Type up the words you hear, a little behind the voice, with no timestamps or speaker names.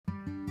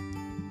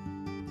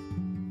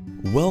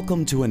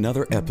Welcome to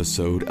another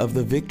episode of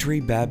the Victory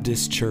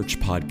Baptist Church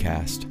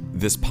podcast.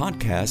 This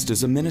podcast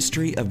is a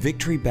ministry of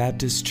Victory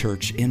Baptist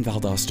Church in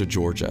Valdosta,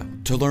 Georgia.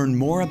 To learn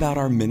more about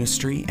our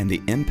ministry and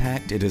the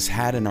impact it has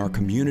had in our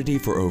community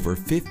for over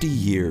 50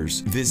 years,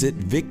 visit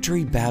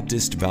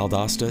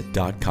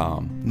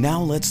victorybaptistvaldosta.com.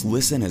 Now let's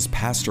listen as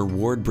Pastor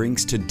Ward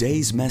brings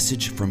today's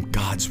message from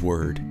God's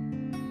Word.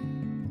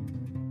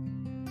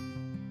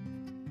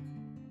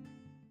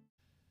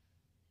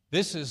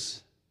 This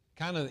is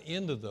kind of the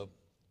end of the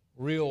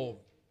real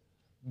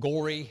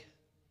gory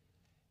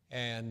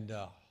and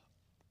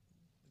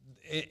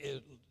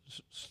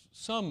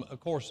some, of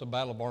course, the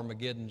Battle of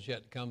Armageddon is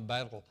yet to come,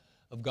 Battle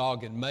of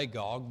Gog and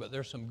Magog, but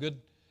there's some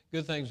good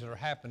things that are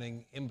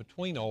happening in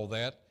between all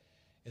that.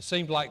 It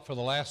seems like for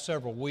the last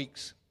several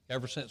weeks,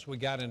 ever since we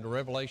got into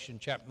Revelation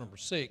chapter number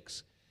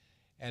 6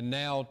 and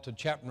now to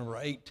chapter number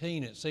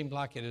 18, it seems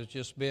like it has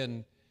just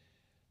been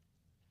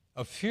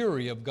a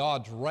fury of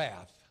God's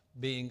wrath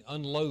being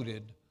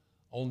unloaded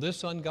on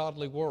this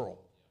ungodly world.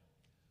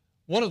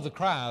 One of the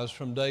cries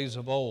from days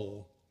of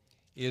old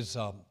is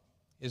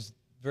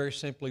very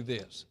simply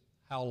this: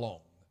 how long?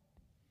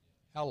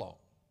 How long?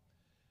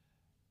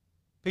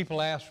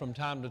 People ask from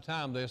time to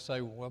time, they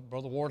say, well,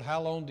 Brother Ward,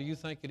 how long do you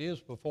think it is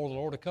before the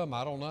Lord will come?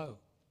 I don't know.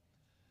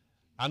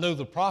 I know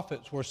the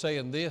prophets were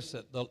saying this,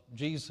 that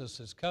Jesus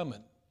is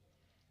coming.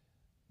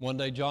 One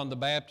day John the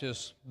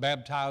Baptist,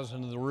 baptized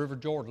into the River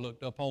Jordan,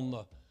 looked up on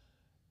the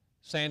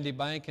sandy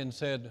bank and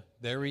said,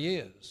 there he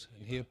is,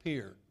 and he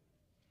appeared.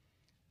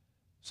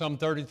 Some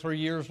 33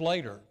 years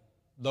later,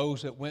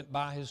 those that went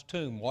by his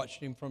tomb watched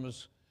him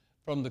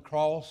from the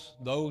cross,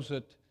 those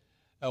that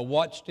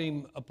watched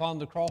him upon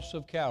the cross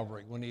of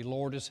Calvary when he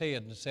lowered his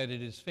head and said,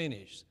 it is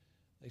finished.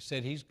 They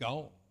said, he's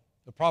gone.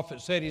 The prophet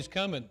said he's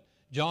coming.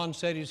 John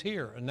said he's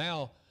here. And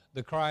now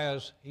the cry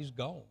is, he's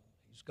gone.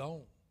 He's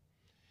gone.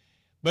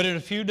 But in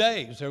a few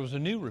days, there was a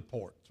new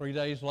report. 3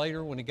 days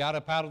later, when he got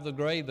up out of the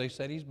grave, they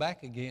said, he's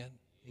back again.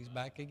 He's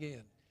back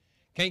again.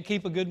 Can't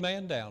keep a good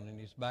man down, and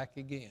he's back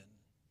again.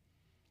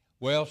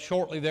 Well,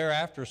 shortly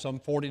thereafter, some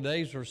 40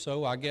 days or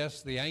so, I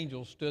guess the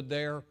angel stood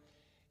there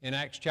in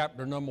Acts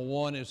chapter number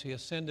 1 as he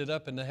ascended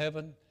up into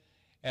heaven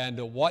and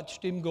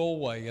watched him go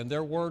away. And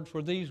their words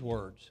were these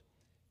words: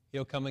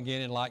 he'll come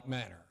again in like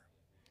manner.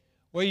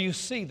 Well, you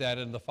see that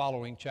in the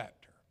following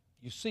chapter.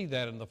 You see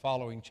that in the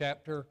following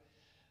chapter.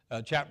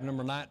 Chapter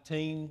number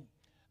 19,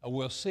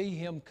 we'll see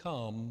him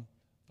come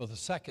for the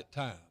second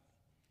time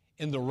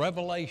in the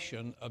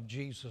revelation of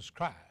Jesus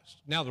Christ.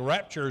 Now, the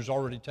rapture has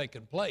already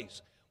taken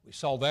place. We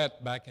saw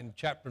that back in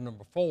chapter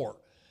number 4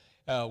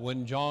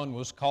 when John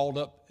was called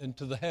up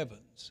into the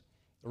heavens.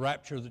 The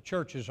rapture of the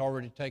church has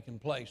already taken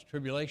place.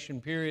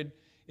 Tribulation period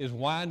is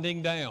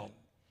winding down.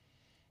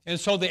 And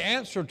so the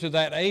answer to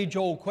that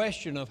age-old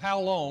question of how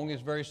long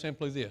is very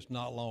simply this: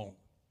 not long.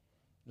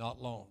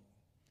 Not long.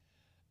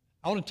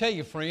 I want to tell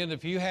you, friend,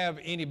 if you have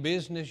any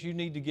business you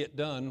need to get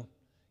done,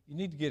 you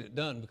need to get it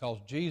done because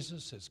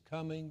Jesus is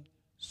coming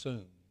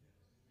soon.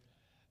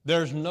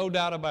 There's no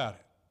doubt about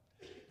it.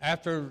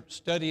 After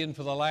studying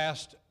for the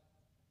last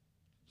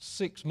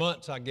 6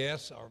 months, I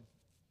guess, or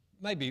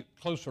maybe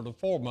closer to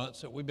 4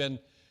 months, that we've been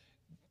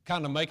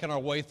kind of making our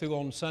way through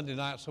on Sunday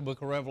nights the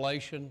book of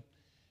Revelation,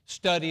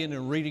 studying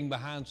and reading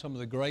behind some of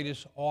the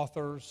greatest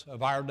authors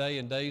of our day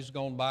and days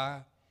gone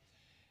by,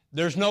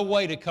 there's no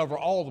way to cover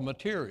all the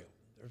material.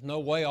 There's no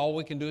way. All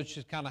we can do is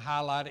just kind of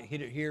highlight it,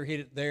 hit it here, hit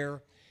it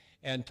there,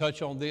 and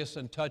touch on this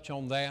and touch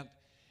on that,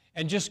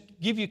 and just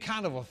give you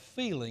kind of a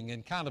feeling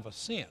and kind of a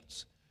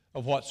sense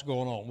of what's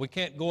going on. We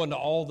can't go into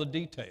all the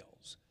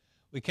details.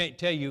 We can't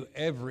tell you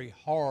every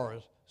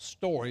horror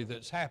story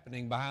that's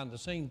happening behind the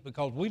scenes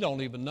because we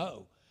don't even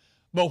know.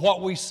 But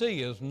what we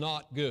see is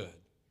not good.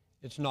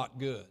 It's not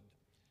good.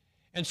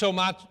 And so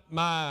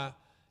my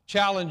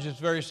challenge is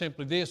very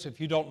simply this: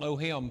 if you don't know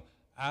him,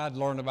 I'd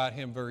learn about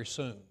him very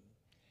soon.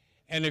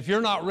 And if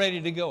you're not ready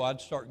to go, I'd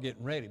start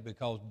getting ready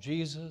because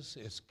Jesus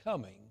is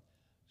coming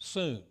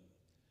soon.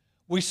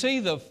 We see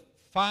the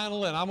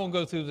final, and I'm going to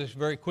go through this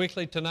very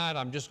quickly tonight.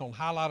 I'm just going to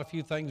highlight a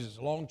few things. It's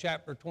a long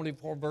chapter,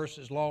 24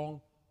 verses long.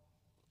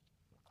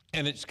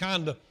 And it's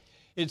the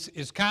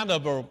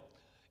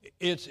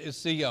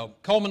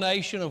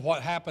culmination of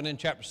what happened in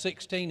chapter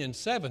 16 and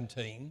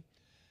 17.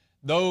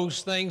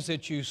 Those things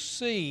that you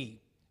see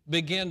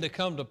begin to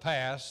comes to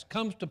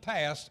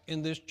pass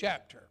in this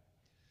chapter.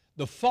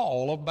 The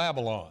fall of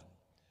Babylon.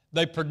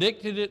 They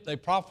predicted it, they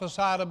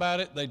prophesied about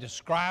it, they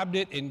described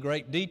it in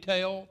great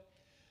detail.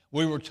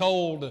 We were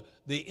told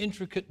the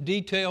intricate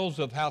details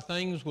of how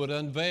things would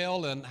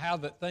unveil and how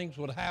that things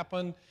would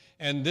happen,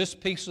 and this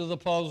piece of the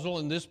puzzle,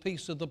 and this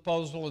piece of the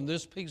puzzle, and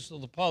this piece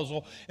of the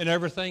puzzle, and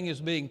everything is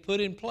being put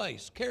in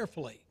place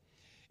carefully.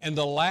 And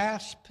the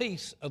last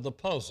piece of the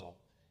puzzle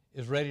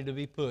is ready to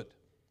be put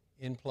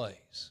in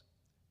place.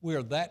 We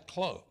are that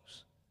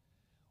close.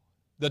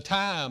 The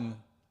time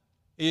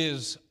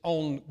is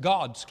on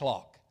God's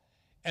clock,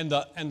 and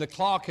the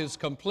clock has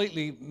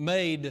completely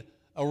made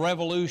a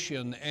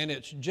revolution, and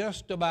it's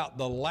just about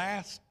the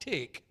last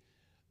tick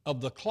of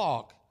the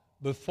clock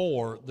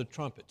before the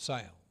trumpet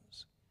sounds.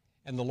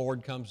 and the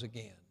Lord comes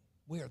again.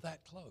 We are that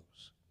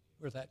close.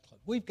 We're that close.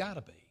 We've got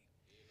to be.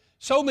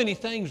 So many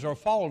things are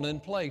falling in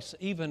place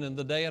even in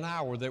the day and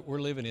hour that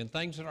we're living in,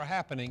 things that are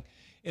happening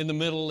in the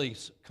Middle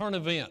East, current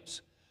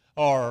events,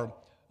 or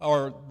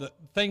the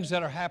things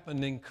that are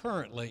happening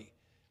currently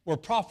were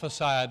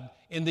prophesied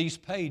in these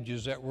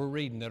pages that we're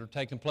reading that are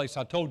taking place.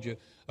 I told you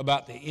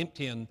about the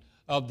emptying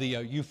of the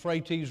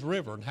Euphrates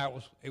River and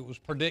how it was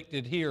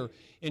predicted here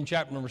in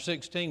chapter number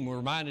 16. We're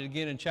reminded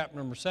again in chapter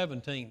number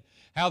 17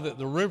 how that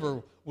the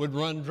river would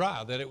run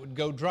dry, that it would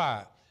go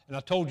dry. And I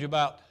told you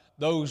about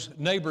those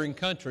neighboring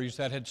countries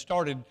that had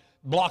started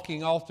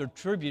blocking off the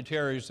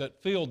tributaries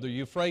that filled the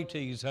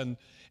Euphrates and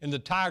the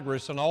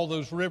Tigris and all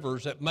those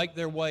rivers that make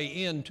their way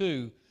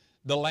into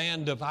the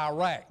land of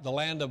Iraq, the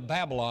land of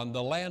Babylon,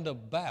 the land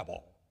of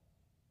Babel,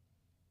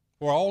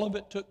 where all of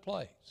it took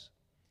place.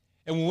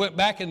 And we went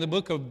back in the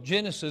book of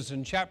Genesis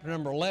in chapter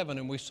number 11,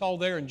 and we saw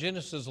there in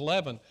Genesis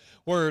 11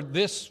 where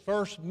this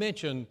first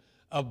mention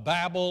of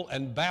Babel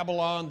and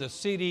Babylon, the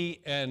city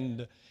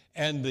and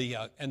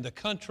the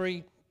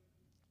country,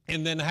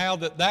 and then how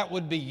that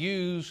would be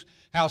used,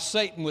 how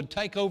Satan would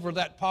take over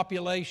that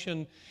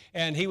population,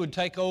 and he would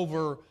take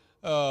over,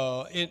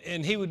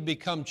 and he would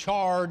become in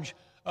charge,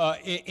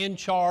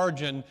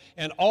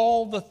 and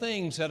all the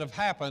things that have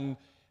happened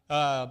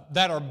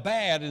that are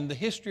bad in the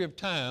history of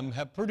time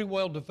have pretty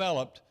well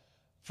developed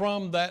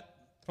from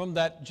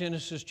that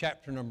Genesis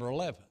chapter number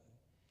 11.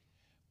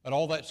 But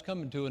all that's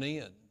coming to an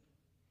end.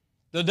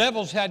 The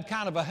devil's had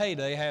kind of a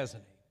heyday,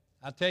 hasn't he?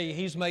 I tell you,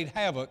 he's made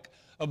havoc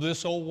of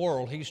this old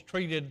world. He's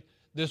treated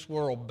this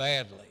world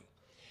badly.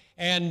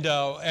 And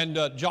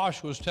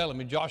Josh was telling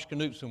me, Josh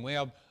Knutson, we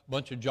have a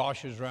bunch of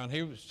Joshes around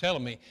here, he was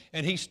telling me,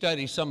 and he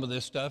studies some of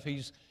this stuff.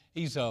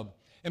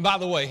 And by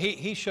the way,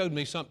 he showed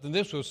me something.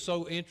 This was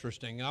so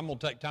interesting. I'm going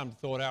to take time to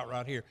throw it out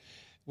right here.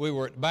 We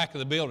were at the back of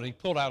the building. He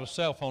pulled out a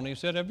cell phone. He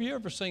said, "Have you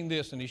ever seen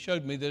this?" And he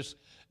showed me this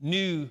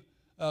new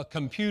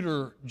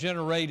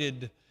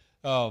computer-generated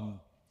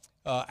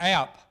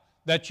app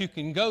that you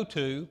can go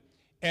to.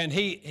 And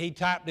he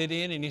typed it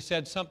in, and he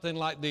said something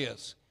like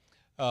this.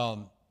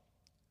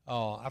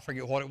 I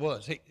forget what it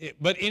was.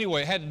 But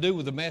anyway, it had to do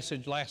with the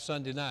message last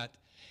Sunday night.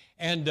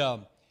 And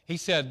he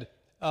said,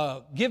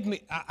 I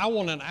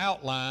want an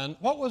outline.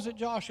 What was it,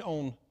 Josh,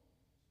 on?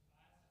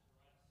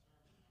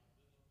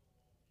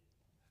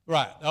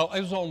 Right. Oh,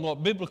 it was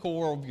on biblical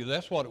worldview.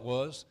 That's what it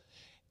was.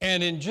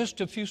 And in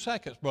just a few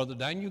seconds, Brother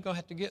Dan, you're going to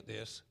have to get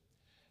this.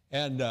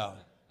 And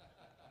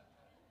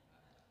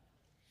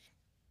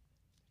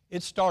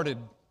it started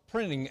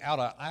printing out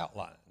an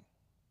outline.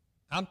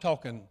 I'm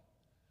talking,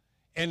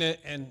 and it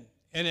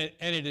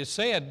is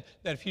said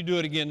that if you do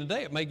it again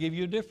today, it may give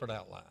you a different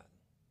outline.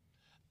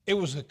 It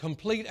was a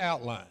complete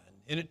outline,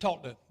 and it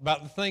talked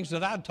about the things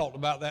that I'd talked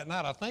about that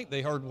night. I think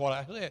they heard what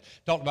I said.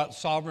 Talked about the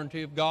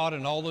sovereignty of God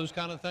and all those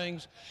kind of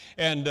things.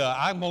 And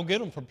I'm going to get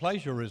them for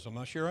plagiarism.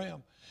 I sure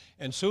am.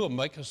 And sue them,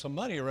 make us some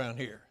money around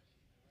here.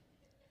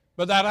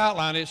 But that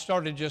outline, it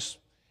started just,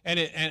 and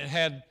it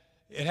had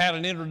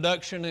an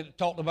introduction. It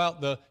talked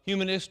about the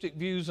humanistic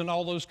views and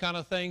all those kind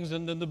of things,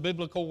 and then the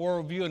biblical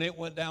worldview, and it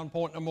went down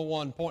point number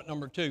 1, point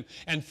number 2.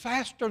 And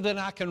faster than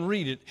I can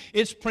read it,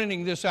 it's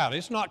printing this out.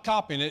 It's not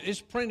copying it.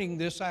 It's printing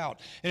this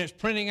out. And it's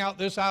printing out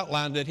this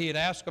outline that he had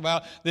asked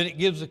about. Then it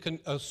gives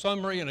a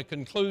summary and a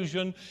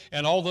conclusion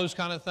and all those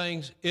kind of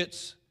things.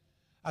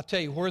 I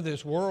tell you, where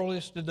this world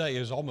is today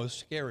is almost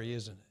scary,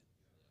 isn't it?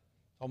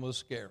 Almost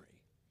scary.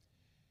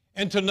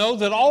 And to know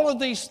that all of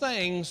these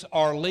things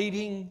are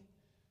leading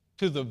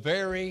to the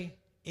very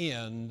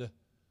end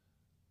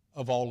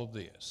of all of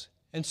this.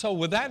 And so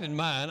with that in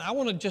mind, I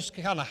want to just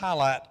kind of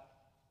highlight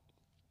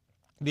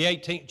the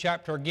 18th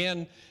chapter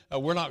again.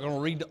 We're not going to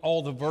read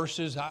all the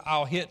verses.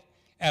 I'll hit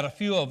at a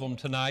few of them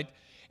tonight.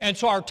 And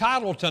so our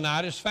title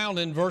tonight is found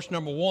in verse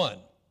number 1.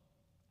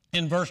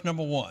 In verse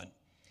number 1.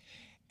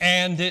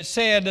 And it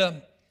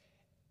said,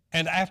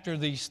 and after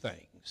these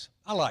things.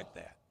 I like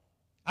that.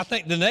 I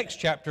think the next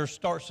chapter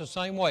starts the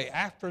same way,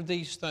 after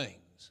these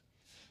things.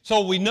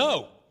 So we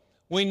know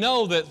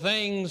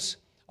that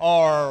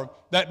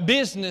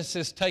business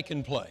is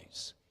taking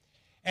place.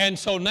 And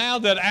so now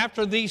that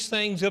after these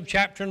things of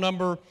chapter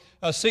number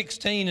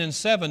 16 and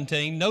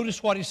 17,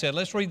 notice what he said.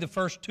 Let's read the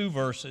first 2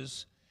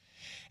 verses.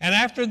 And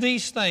after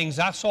these things,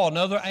 I saw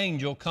another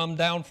angel come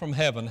down from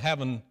heaven,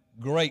 having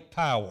great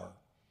power.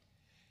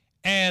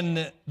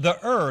 And the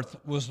earth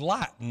was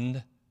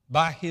lightened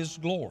by his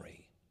glory.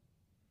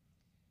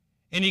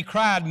 And he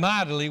cried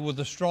mightily with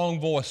a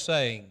strong voice,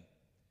 saying,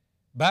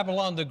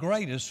 Babylon the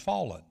Great is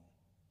fallen,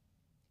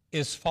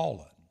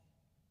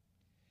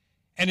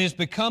 and is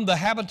become the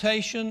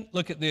habitation,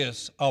 look at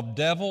this, of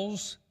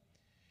devils,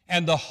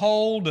 and the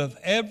hold of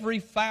every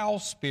foul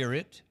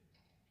spirit,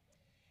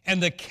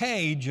 and the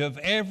cage of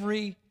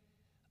every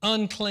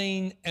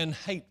unclean and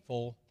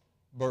hateful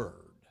bird.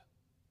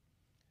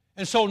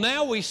 And so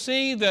now we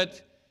see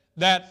that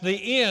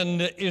the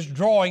end is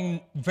drawing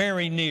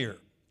very near.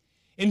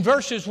 In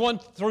verses 1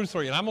 through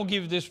 3, and I'm going to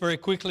give you this very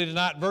quickly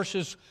tonight,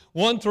 verses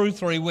 1 through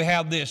 3, we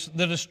have this,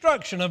 the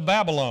destruction of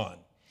Babylon.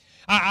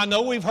 I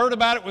know we've heard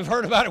about it, we've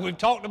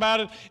talked about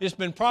it. It's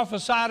been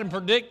prophesied and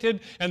predicted,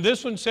 and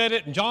this one said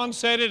it, and John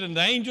said it, and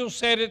the angels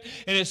said it,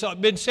 and it's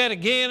been said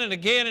again and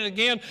again and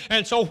again.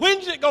 And so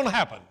when's it going to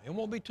happen? It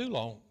won't be too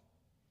long.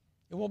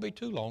 It won't be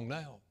too long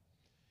now.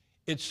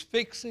 It's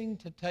fixing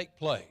to take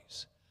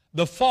place.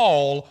 The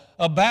fall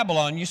of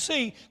Babylon. You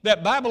see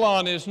that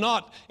Babylon is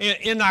not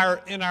in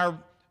our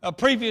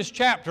previous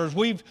chapters.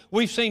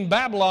 We've seen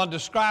Babylon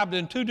described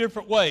in two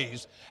different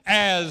ways: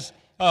 as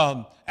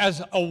a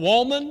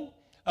woman,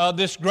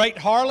 this great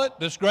harlot,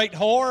 this great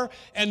whore,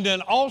 and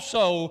then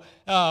also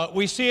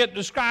we see it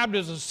described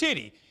as a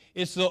city.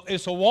 It's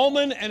a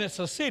woman and it's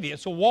a city.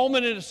 It's a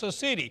woman and it's a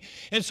city.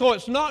 And so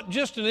it's not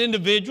just an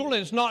individual,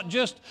 it's not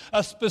just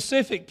a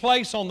specific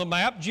place on the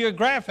map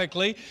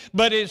geographically,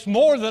 but it's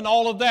more than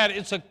all of that.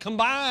 It's a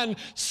combined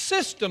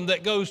system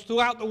that goes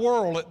throughout the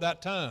world at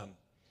that time.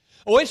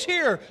 Oh, it's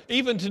here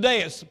even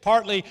today. It's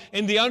partly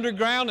in the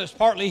underground, it's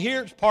partly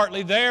here, it's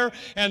partly there,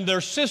 and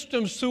there's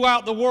systems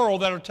throughout the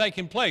world that are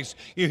taking place.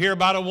 You hear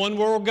about a one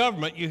world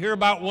government, you hear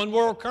about one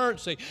world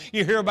currency,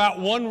 you hear about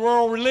one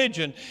world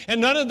religion,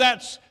 and none of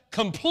that's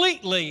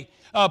completely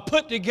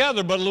put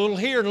together, but a little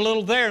here and a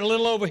little there and a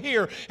little over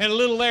here and a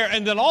little there.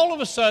 And then all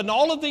of a sudden,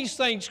 all of these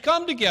things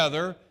come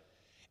together,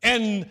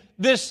 and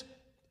this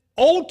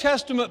Old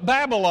Testament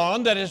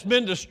Babylon that has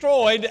been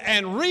destroyed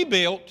and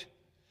rebuilt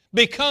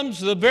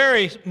becomes the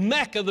very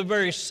Mecca, the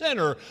very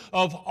center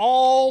of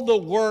all the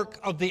work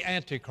of the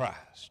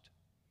Antichrist.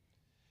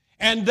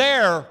 And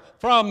there,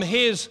 from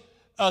his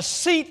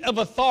seat of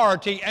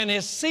authority and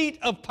his seat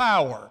of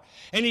power,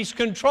 and he's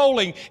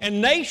controlling,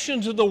 and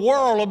nations of the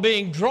world are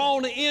being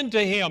drawn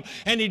into him.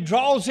 And he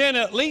draws in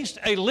at least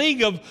a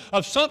league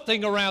of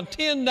something around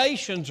 10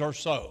 nations or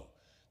so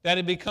that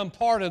have become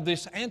part of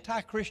this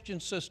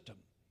anti-Christian system.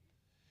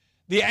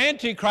 The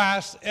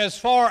Antichrist, as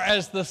far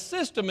as the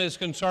system is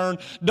concerned,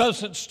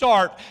 doesn't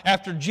start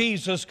after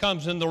Jesus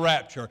comes in the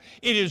rapture.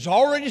 It has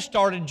already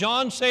started.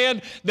 John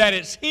said that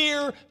it's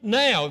here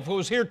now. If it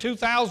was here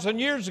 2,000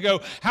 years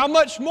ago, how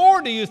much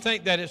more do you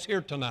think that it's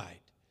here tonight?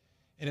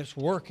 And it's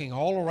working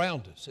all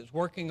around us. It's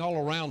working all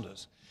around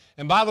us.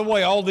 And by the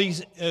way, all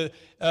these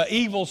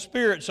evil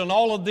spirits and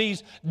all of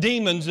these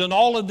demons and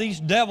all of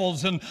these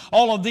devils and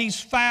all of these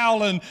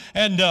foul and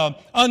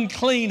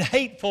unclean,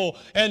 hateful,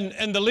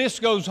 and the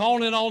list goes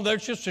on and on.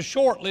 There's just a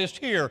short list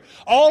here.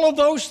 All of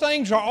those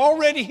things are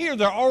already here.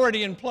 They're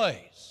already in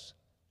place.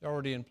 They're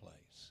already in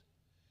place.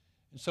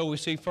 And so we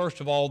see,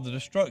 first of all, the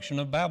destruction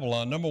of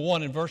Babylon. Number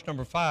one, in verse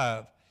number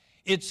 5,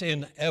 it's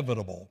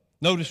inevitable.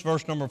 Notice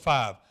verse number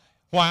 5.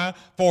 Why?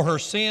 For her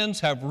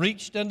sins have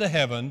reached unto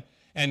heaven,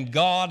 and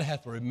God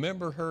hath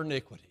remembered her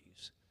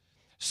iniquities.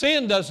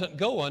 Sin doesn't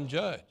go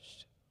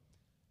unjudged.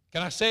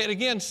 Can I say it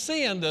again?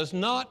 Sin does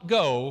not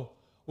go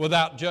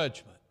without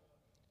judgment.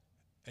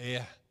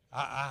 Yeah,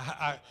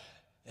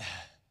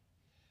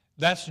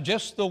 that's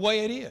just the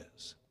way it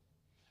is.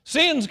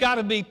 Sin's got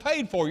to be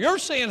paid for. Your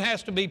sin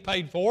has to be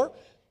paid for,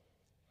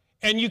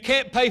 and you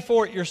can't pay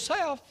for it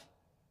yourself.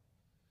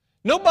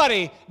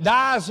 Nobody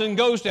dies and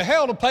goes to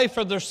hell to pay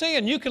for their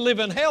sin. You can live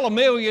in hell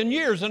 1,000,000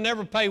 years and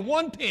never pay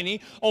one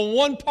penny on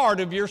one part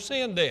of your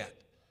sin debt.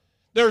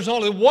 There's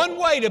only one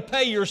way to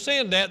pay your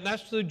sin debt, and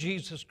that's through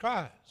Jesus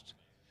Christ.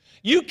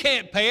 You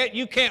can't pay it.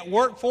 You can't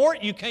work for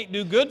it. You can't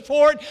do good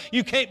for it.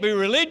 You can't be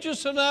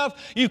religious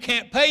enough. You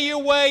can't pay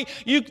your way.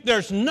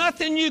 There's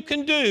nothing you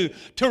can do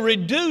to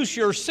reduce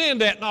your sin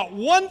debt. Not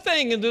one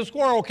thing in this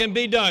world can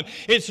be done.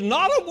 It's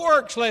not of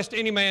works lest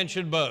any man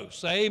should boast.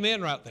 Say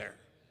amen right there.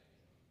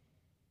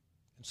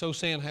 So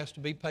sin has to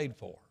be paid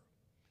for.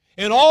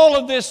 And all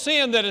of this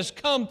sin that has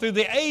come through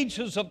the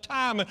ages of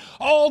time, and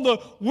all the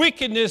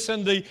wickedness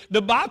and the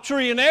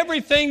debauchery and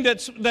everything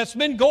that's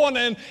been going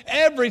on,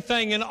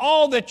 everything and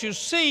all that you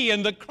see,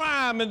 and the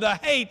crime and the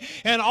hate,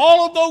 and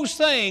all of those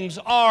things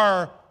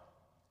are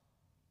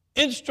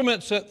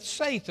instruments that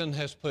Satan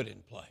has put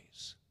in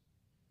place.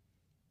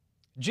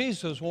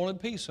 Jesus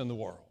wanted peace in the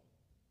world.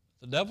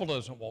 The devil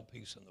doesn't want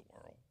peace in the world.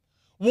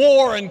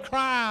 War and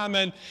crime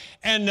and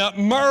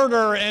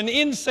murder and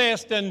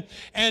incest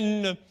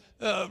and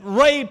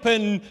rape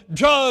and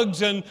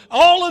drugs and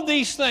all of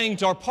these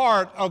things are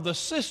part of the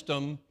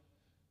system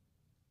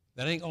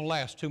that ain't going to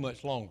last too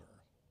much longer.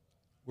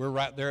 We're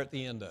right there at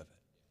the end of it.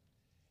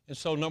 And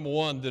so, number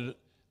one,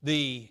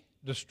 the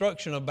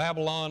destruction of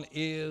Babylon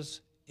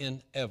is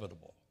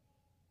inevitable.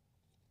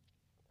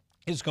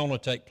 It's going to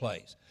take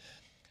place.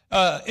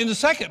 In the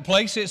second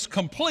place, it's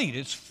complete.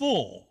 It's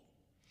full.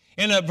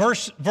 In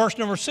verse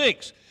number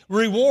 6,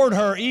 reward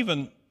her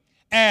even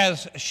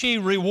as she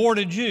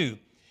rewarded you.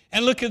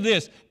 And look at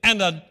this,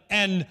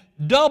 and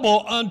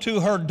double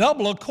unto her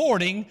double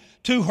according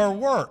to her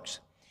works.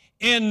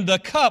 In the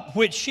cup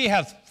which she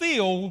hath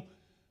filled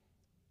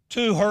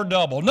to her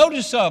double.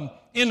 Notice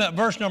in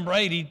verse number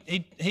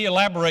 8, he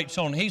elaborates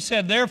on it. He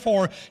said,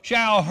 therefore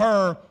shall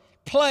her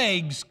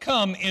plagues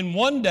come in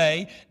one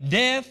day,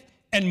 death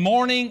and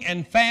mourning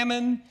and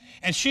famine,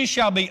 and she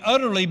shall be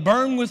utterly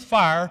burned with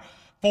fire.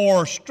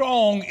 For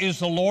strong is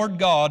the Lord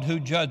God who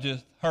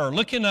judgeth her.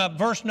 Look in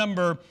verse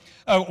number,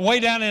 way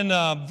down in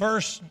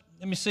verse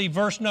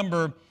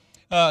number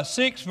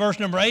 6, verse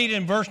number 8,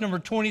 and verse number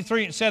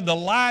 23. It said, the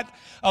light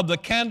of the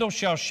candle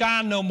shall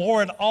shine no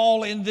more at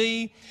all in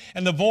thee,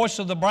 and the voice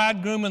of the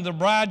bridegroom and the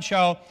bride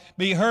shall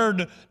be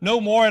heard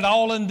no more at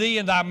all in thee,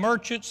 and thy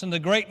merchants and the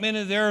great men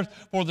of the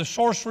earth for the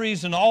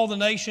sorceries and all the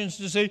nations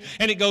to see.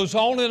 And it goes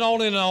on and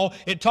on and on.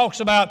 It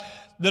talks about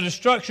the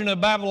destruction of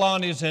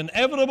Babylon is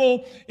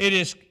inevitable. It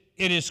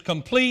is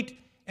complete.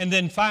 And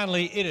then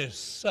finally, it is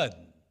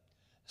sudden.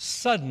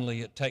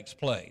 Suddenly it takes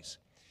place.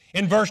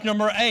 In verse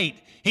number 8,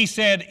 he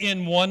said,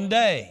 in one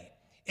day.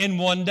 In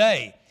one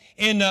day.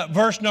 In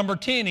verse number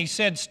 10, he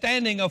said,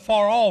 standing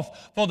afar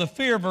off for the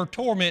fear of her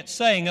torment,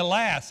 saying,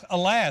 alas,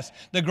 alas,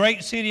 the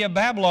great city of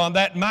Babylon,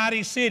 that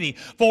mighty city,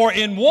 for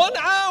in 1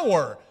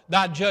 hour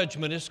thy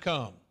judgment is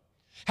come.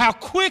 How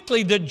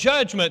quickly the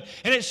judgment,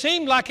 and it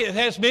seemed like it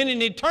has been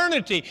an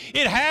eternity.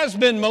 It has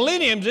been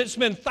millenniums. It's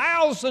been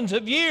thousands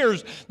of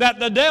years that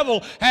the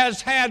devil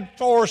has had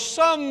for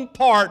some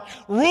part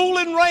rule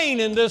and reign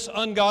in this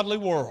ungodly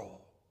world.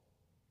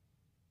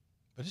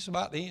 But it's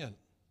about the end.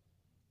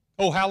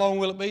 Oh, how long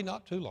will it be?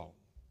 Not too long.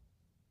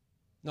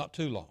 Not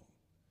too long.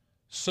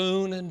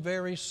 Soon and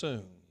very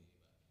soon,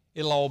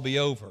 it'll all be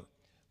over.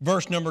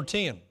 Verse number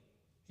 10,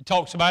 he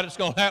talks about it's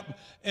going to happen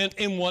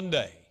in one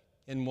day.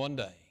 In one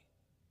day.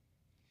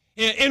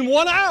 In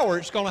 1 hour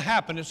it's going to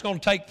happen. It's going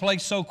to take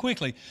place so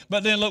quickly.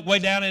 But then look way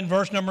down in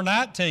verse number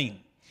 19.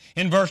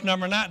 In verse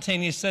number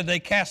 19 he said, they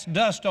cast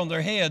dust on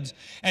their heads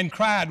and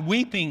cried,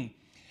 weeping.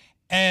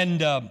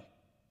 And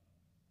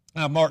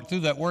I marked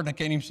through that word and I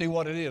can't even see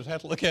what it is. I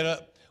have to look it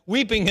up.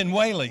 Weeping and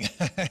wailing.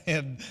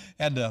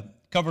 had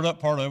covered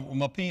up part of it with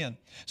my pen.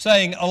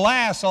 Saying,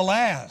 alas,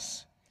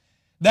 alas,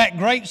 that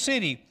great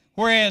city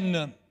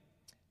wherein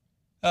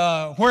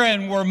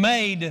were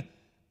made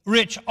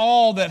rich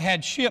all that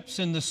had ships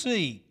in the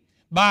sea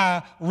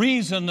by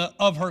reason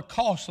of her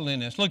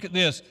costliness. Look at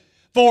this.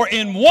 For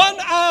in 1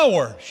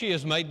 hour she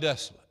is made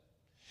desolate.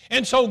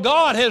 And so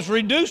God has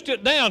reduced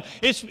it down.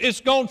 It's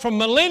gone from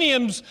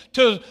millenniums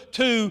to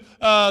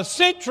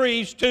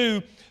centuries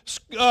to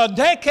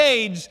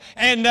decades,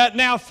 and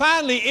now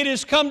finally it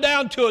has come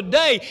down to a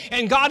day,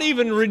 and God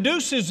even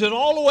reduces it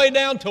all the way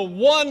down to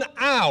 1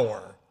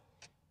 hour.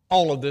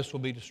 All of this will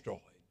be destroyed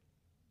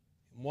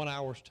in 1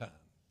 hour's time.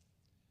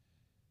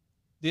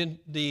 Then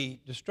the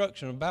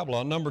destruction of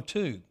Babylon. Number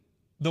 2,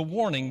 the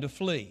warning to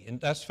flee.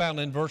 And that's found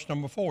in verse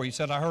number 4. He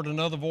said, I heard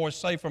another voice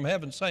say from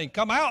heaven, saying,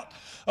 come out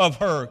of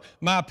her,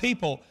 my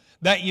people,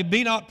 that ye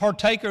be not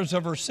partakers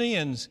of her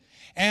sins,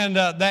 and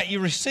that ye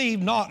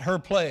receive not her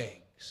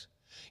plagues.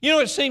 You know,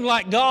 it seemed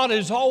like God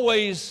has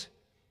always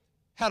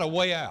had a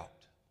way out.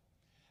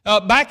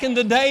 Back in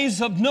the days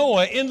of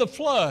Noah, in the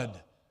flood,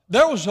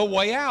 there was a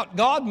way out.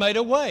 God made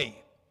a way.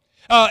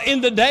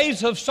 In the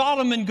days of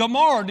Sodom and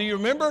Gomorrah, do you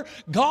remember?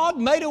 God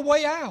made a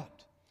way out.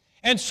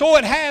 And so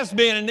it has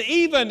been. And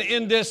even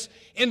in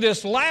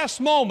this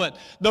last moment,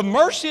 the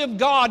mercy of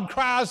God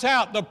cries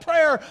out. The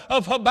prayer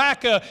of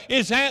Habakkuk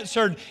is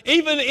answered.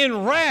 Even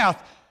in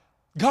wrath,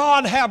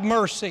 God have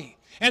mercy.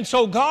 And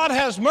so God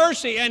has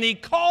mercy, and He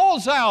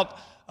calls out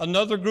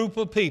another group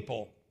of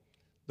people,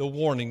 the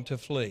warning to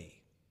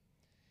flee.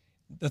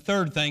 The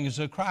third thing is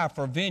a cry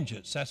for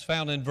vengeance. That's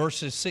found in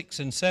verses 6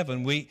 and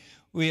 7.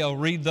 We'll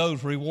read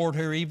those. Reward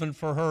her even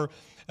for her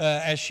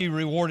as she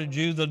rewarded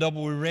you, the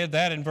double. We read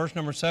that in verse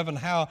number 7.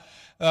 How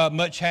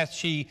much hath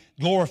she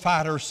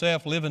glorified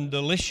herself, living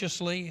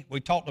deliciously.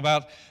 We talked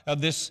about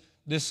this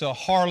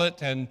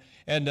harlot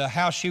and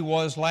how she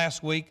was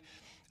last week.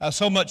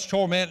 So much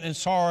torment and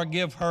sorrow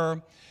give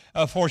her,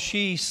 for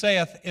she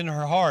saith in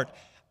her heart,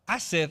 I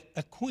sit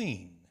a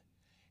queen,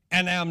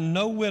 and am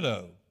no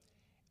widow,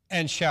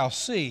 and shall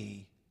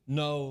see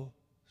no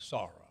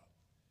sorrow.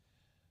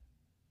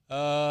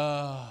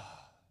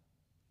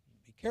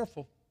 Be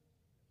careful.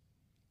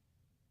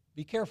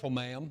 Be careful,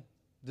 ma'am.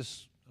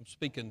 I'm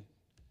speaking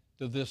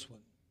to this one.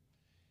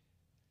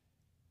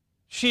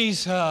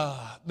 She's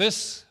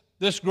this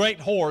great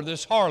whore,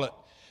 this harlot,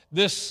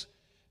 this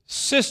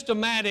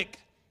systematic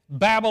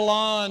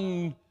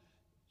Babylon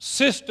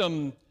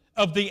system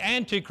of the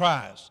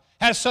Antichrist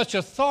has such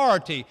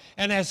authority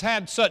and has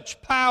had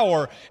such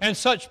power and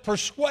such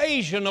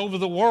persuasion over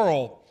the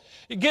world.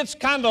 It gets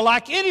kind of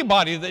like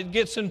anybody that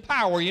gets in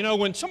power. You know,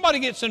 when somebody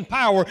gets in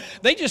power,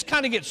 they just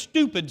kind of get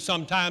stupid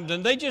sometimes,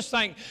 and they just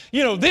think,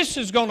 you know, this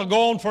is going to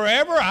go on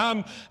forever.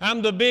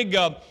 I'm the big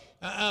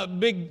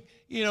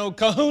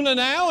kahuna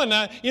now, and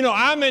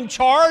I'm in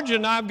charge,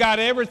 and I've got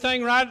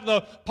everything right at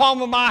the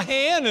palm of my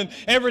hand, and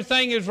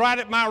everything is right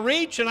at my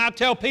reach, and I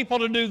tell people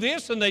to do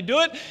this, and they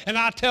do it, and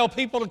I tell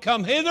people to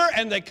come hither,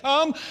 and they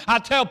come. I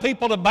tell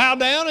people to bow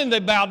down, and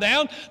they bow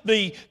down.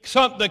 The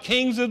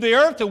kings of the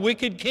earth, the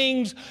wicked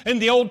kings in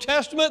the Old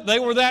Testament, they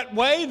were that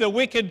way. The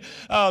wicked,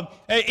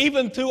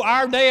 even through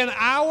our day and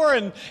hour,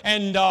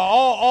 and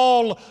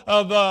all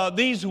of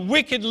these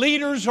wicked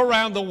leaders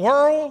around the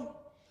world,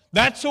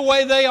 that's the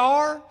way they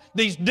are.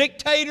 These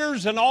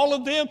dictators and all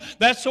of them,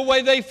 that's the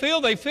way they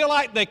feel. They feel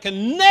like they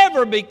can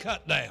never be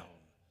cut down.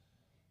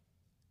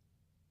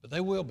 But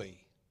they will be.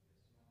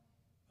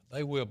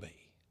 They will be.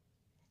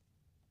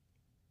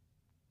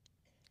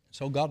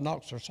 So God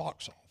knocks their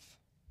socks off.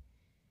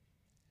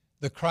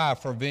 The cry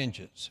for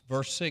vengeance.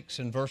 Verse 6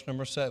 and verse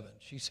number 7.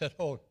 She said,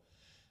 oh,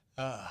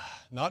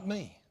 not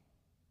me.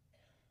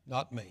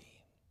 Not me.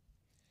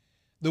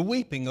 The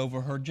weeping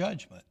over her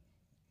judgment.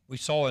 We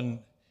saw in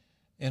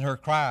her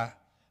cry,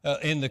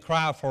 in the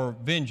cry for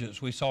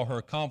vengeance, we saw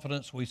her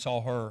confidence, we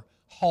saw her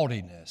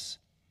haughtiness.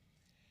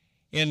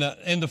 In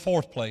the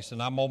fourth place,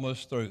 and I'm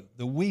almost through,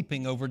 the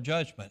weeping over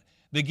judgment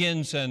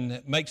begins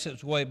in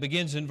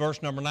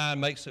verse number 9,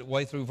 makes its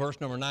way through verse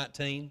number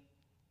 19.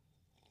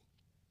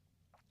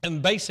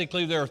 And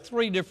basically there are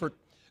three different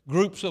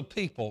groups of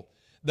people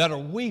that are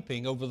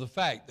weeping over the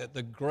fact that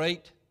the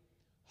great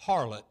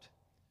harlot,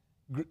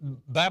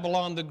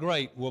 Babylon the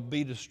Great, will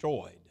be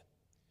destroyed.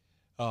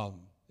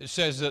 It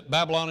says that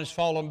Babylon is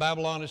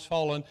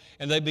fallen,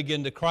 and they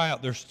begin to cry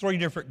out. There's three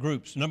different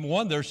groups. Number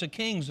one, there's the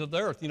kings of the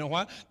earth. You know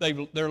why?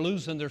 They're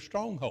losing their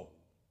stronghold.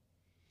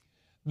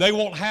 They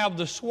won't have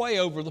the sway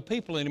over the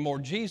people anymore.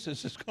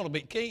 Jesus is going to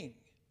be king.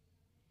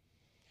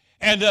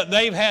 And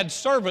they've had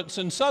servants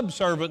and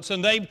subservants,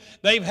 and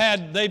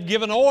they've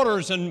given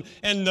orders, and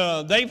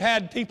they've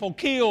had people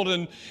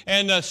killed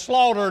and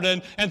slaughtered,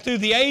 and through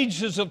the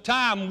ages of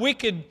time,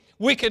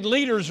 wicked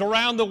leaders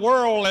around the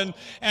world,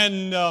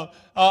 and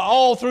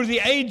all through the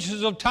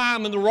ages of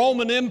time in the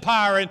Roman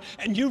Empire,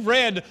 and you've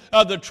read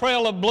the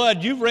Trail of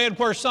Blood. You've read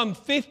where some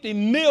 50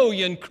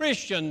 million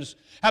Christians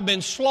have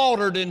been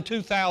slaughtered in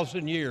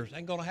 2,000 years.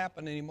 Ain't going to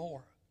happen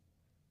anymore.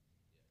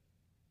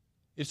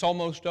 It's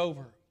almost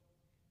over.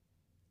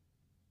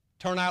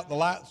 Turn out the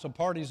lights, the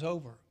party's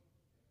over.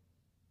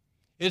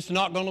 It's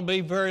not going to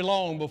be very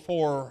long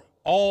before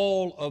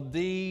all of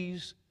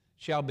these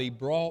shall be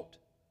brought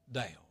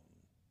down,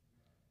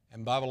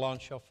 and Babylon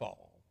shall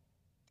fall.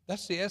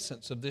 That's the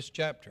essence of this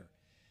chapter.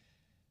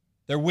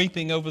 They're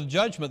weeping over the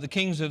judgment. The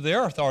kings of the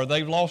earth are.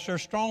 They've lost their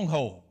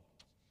stronghold.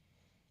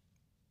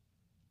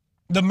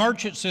 The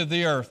merchants of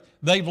the earth,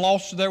 they've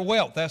lost their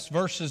wealth. That's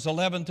verses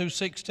 11 through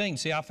 16.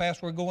 See how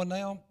fast we're going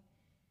now?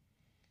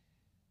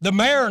 The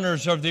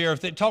mariners of the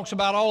earth, it talks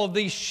about all of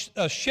these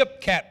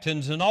ship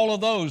captains and all of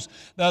those.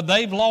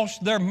 They've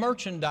lost their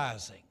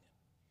merchandising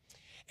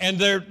and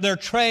their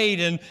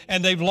trade,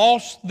 and they've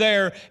lost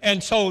their...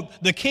 And so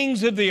the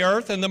kings of the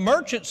earth and the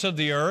merchants of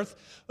the earth,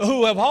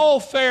 who have all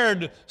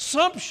fared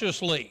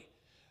sumptuously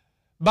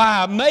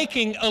by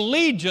making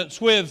allegiance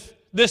with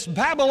this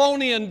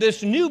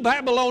new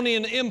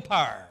Babylonian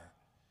empire,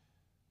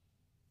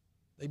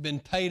 they've been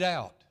paid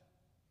out.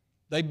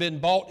 They've been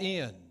bought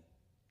in.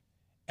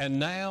 And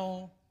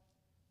now,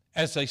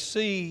 as they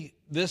see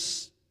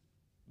this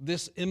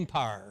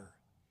empire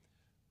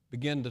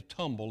begin to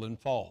tumble and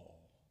fall,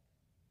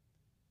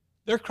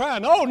 they're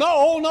crying, oh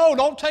no,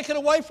 don't take it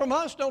away from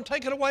us, don't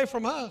take it away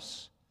from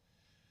us.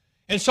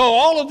 And so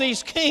all of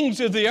these kings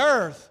of the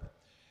earth,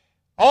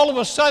 all of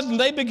a sudden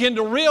they begin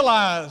to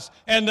realize,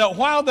 and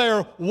while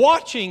they're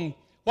watching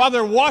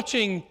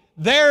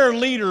their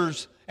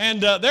leaders,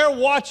 and they're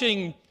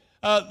watching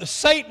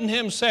Satan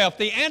himself,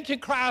 the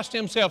Antichrist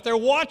himself, they're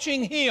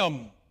watching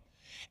him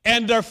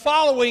and they're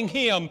following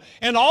him,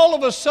 and all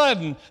of a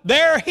sudden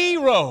their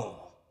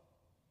hero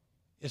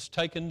is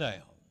taken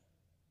down.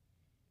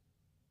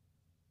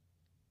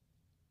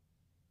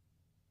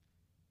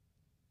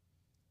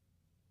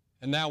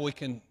 And now we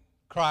can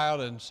cry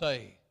out and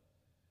say,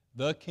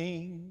 the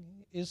King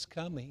is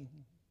coming.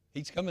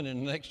 He's coming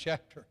in the next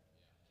chapter.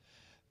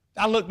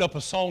 I looked up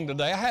a song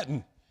today.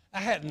 I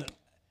hadn't.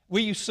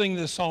 We used to sing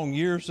this song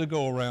years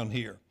ago around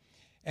here.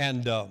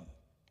 And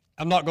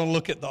I'm not going to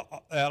look at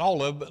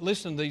all of it, but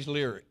listen to these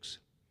lyrics.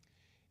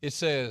 It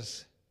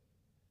says,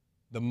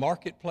 the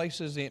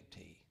marketplace is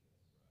empty.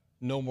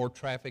 No more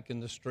traffic in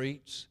the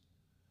streets.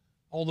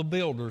 All the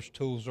builders'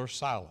 tools are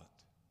silent.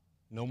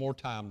 No more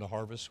time to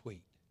harvest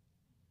wheat.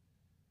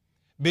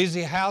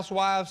 Busy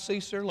housewives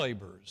cease their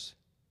labors.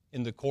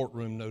 In the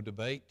courtroom, no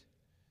debate.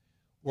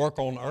 Work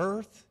on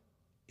earth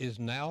is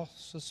now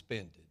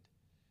suspended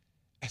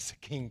as the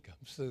King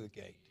comes through the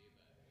gate.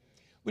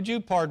 Would you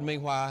pardon me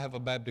while I have a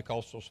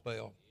Baptist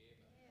spell?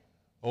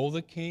 Oh,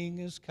 the King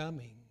is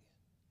coming.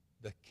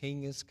 The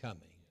King is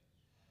coming.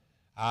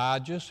 I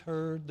just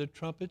heard the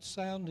trumpet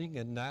sounding,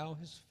 and now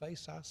his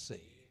face I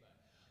see.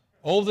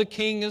 Oh, the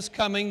King is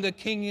coming. The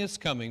King is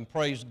coming.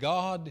 Praise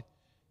God,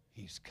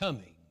 he's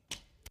coming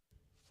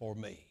for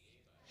me.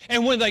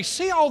 And when they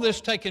see all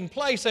this taking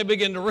place, they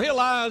begin to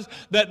realize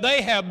that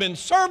they have been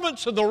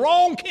servants of the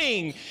wrong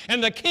king,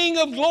 and the King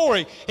of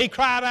glory. He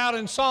cried out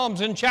in Psalms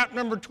in chapter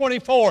number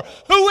 24,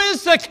 who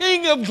is the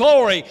King of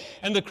glory?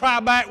 And the cry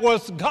back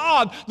was,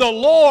 God, the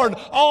Lord,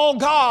 all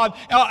God,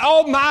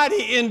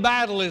 Almighty in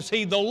battle is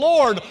He. The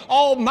Lord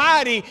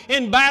Almighty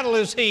in battle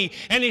is He.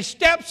 And He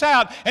steps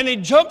out and He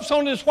jumps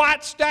on His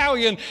white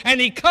stallion,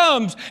 and He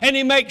comes and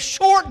He makes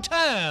short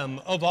time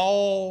of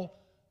all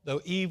the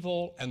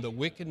evil and the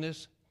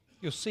wickedness.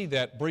 You'll see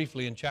that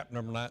briefly in chapter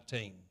number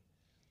 19.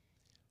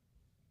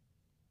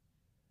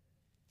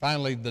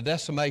 Finally, the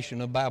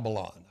decimation of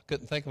Babylon. I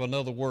couldn't think of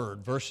another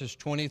word. Verses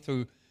 20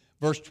 through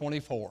verse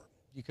 24.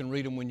 You can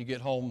read them when you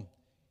get home.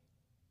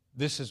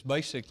 This is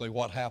basically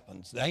what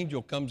happens. The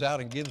angel comes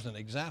out and gives an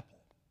example.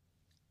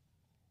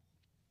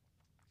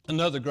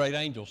 Another great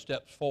angel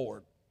steps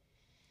forward.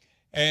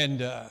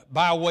 And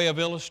by way of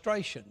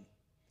illustration,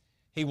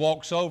 he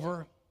walks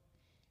over,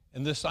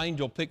 and this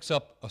angel picks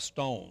up a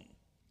stone.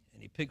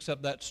 And he picks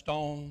up that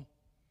stone,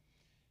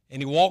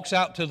 and he walks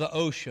out to the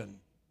ocean.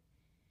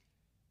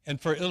 And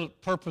for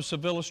purpose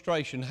of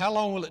illustration, how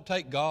long will it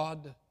take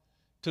God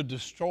to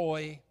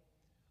destroy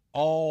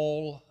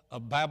all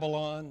of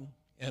Babylon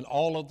and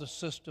all of the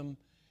system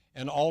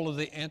and all of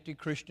the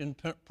anti-Christian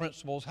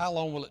principles? How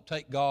long will it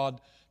take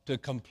God to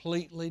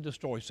completely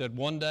destroy? He said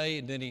one day,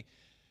 and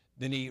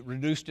then he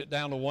reduced it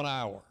down to 1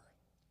 hour.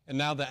 And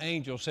now the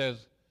angel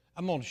says,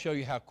 I'm going to show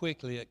you how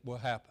quickly it will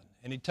happen.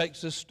 And he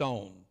takes this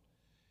stone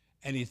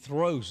and he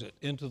throws it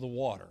into the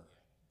water.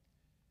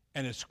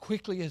 And as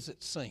quickly as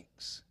it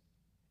sinks,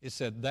 it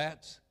said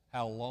that's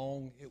how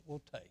long it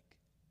will take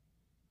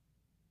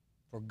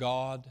for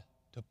God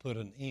to put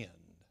an end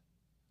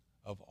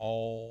of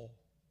all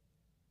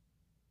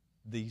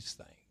these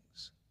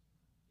things.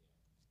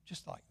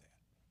 Just like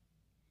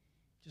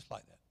that. Just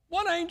like that.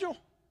 One angel.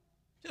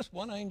 Just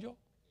one angel.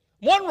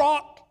 One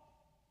rock.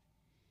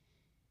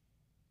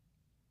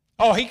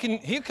 Oh,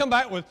 he'll come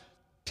back with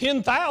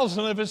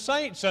 10,000 of his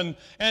saints, and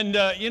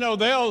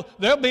there'll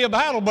be a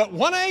battle. But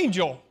one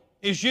angel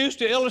is used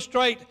to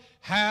illustrate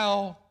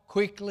how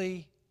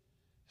quickly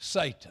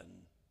Satan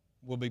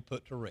will be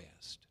put to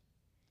rest.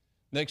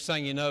 Next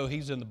thing you know,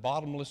 he's in the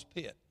bottomless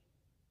pit.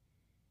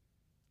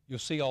 You'll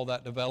see all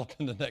that develop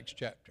in the next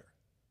chapter.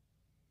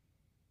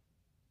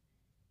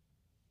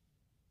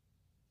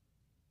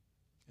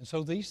 And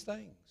so these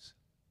things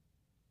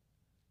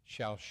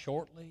shall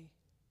shortly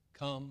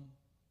come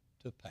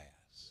to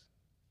pass.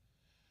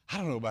 I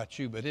don't know about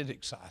you, but it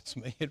excites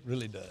me. It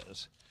really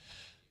does.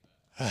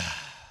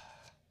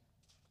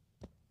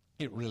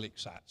 It really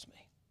excites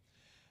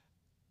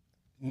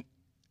me.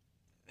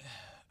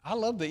 I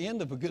love the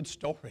end of a good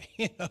story.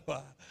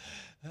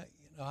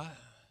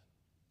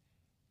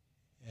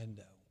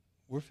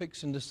 We're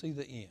fixing to see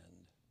the end.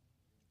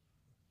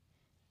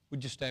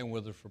 Would you stand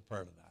with us for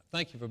prayer tonight?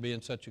 Thank you for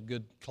being such a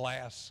good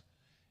class.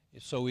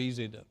 It's so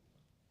easy to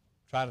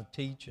try to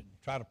teach and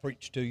try to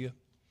preach to you.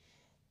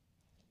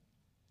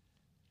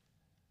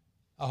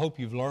 I hope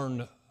you've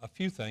learned a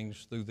few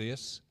things through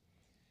this.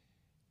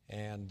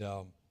 And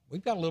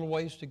we've got a little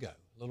ways to go,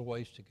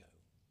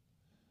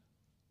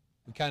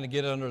 We kind of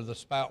get under the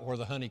spout where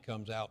the honey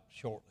comes out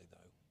shortly,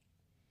 though.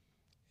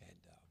 And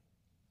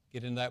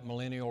get in that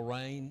millennial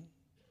reign.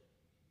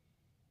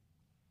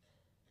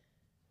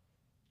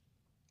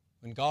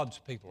 When God's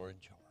people are in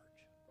charge.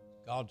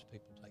 God's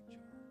people take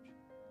charge.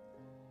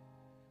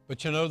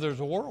 But you know, there's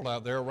a world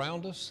out there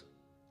around us.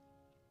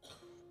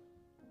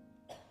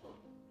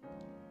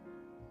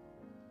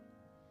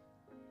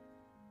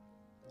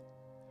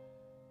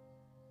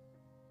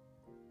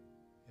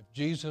 If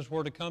Jesus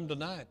were to come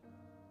tonight,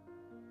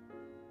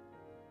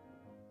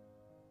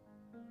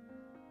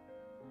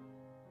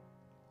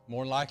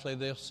 more likely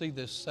they'll see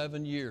this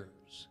 7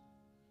 years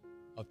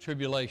of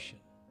tribulation.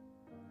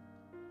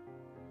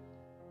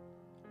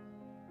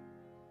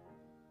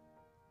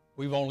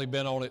 We've only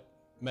been on it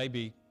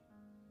maybe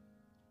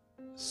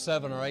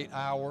 7 or 8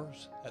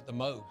 hours at the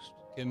most.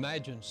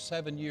 Imagine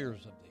 7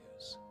 years of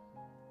this.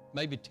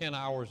 Maybe 10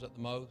 hours at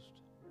the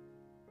most.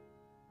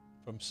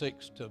 From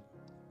 6 to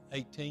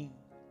 18.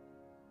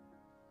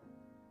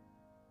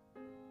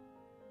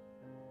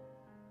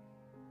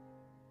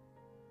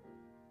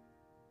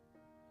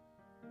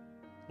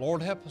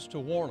 Lord, help us to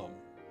warn them.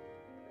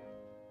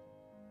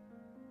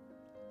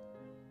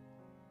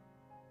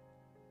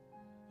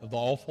 Of the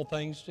awful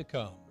things to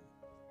come.